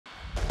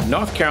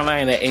North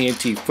Carolina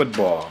A&T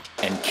football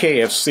and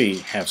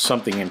KFC have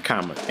something in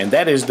common, and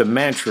that is the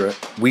mantra,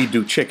 "We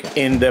do chicken."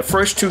 In the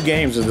first two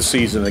games of the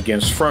season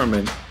against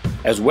Furman,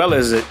 as well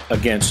as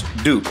against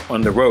Duke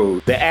on the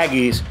road, the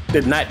Aggies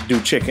did not do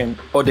chicken,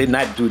 or did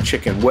not do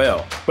chicken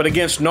well. But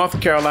against North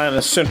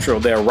Carolina Central,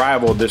 their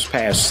rival this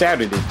past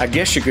Saturday, I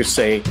guess you could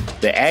say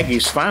the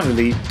Aggies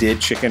finally did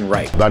chicken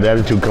right. About the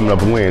attitude coming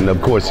up and win,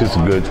 of course, it's a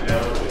good,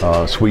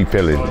 sweet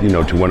feeling,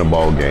 to win a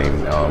ball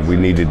game. We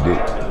needed it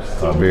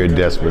very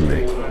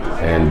desperately,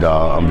 and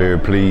I'm very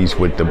pleased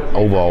with the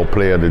overall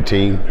play of the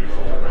team.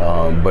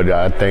 But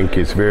I think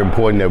it's very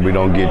important that we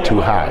don't get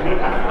too high.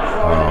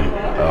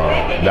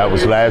 That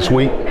was last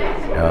week.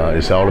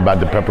 It's all about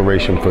the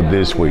preparation for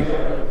this week.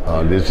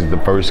 This is the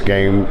first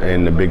game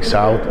in the Big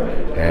South,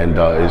 and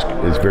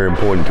it's very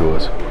important to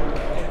us.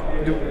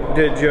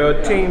 Did your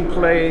team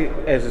play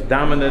as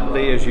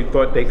dominantly as you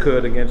thought they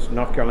could against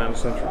North Carolina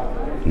Central?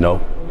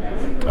 No.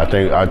 I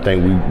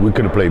think we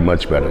could have played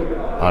much better,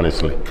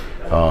 honestly.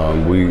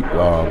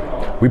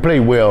 We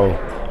played well,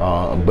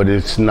 but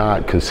it's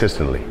not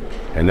consistently.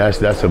 And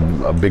that's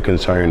a big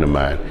concern of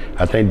mine.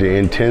 I think the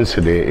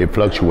intensity, it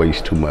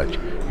fluctuates too much.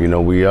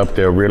 We up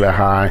there really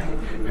high,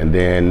 and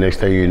then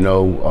next thing you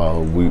know,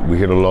 we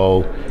hit a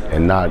low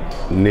and not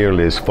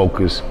nearly as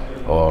focused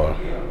or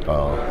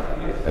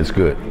as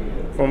good.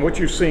 From what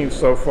you've seen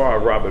so far,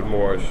 Robert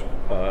Morris,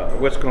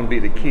 what's going to be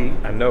the key?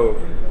 I know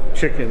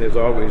chicken is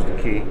always the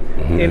key.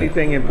 Mm-hmm.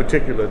 Anything in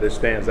particular that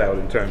stands out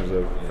in terms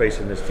of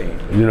facing this team?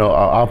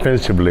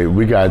 Offensively,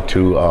 we got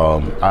to,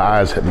 our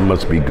eyes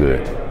must be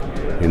good.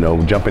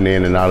 Jumping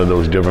in and out of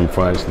those different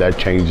fronts, that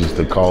changes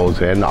the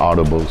calls and the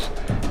audibles.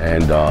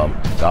 And the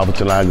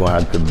offensive line going to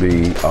have to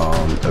be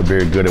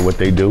very good at what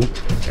they do,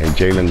 and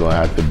Jalen going to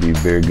have to be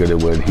very good at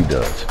what he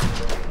does.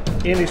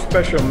 Any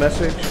special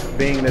message,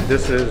 being that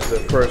this is the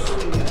first,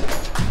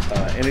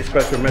 any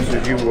special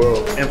message you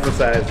will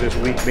emphasize this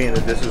week, being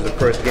that this is the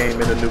first game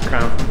in the new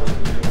conference?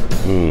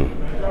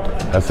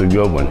 That's a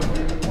good one.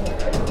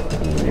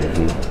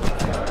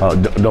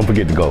 Don't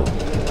forget to go.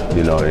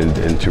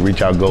 And to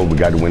reach our goal, we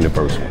got to win the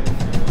first one.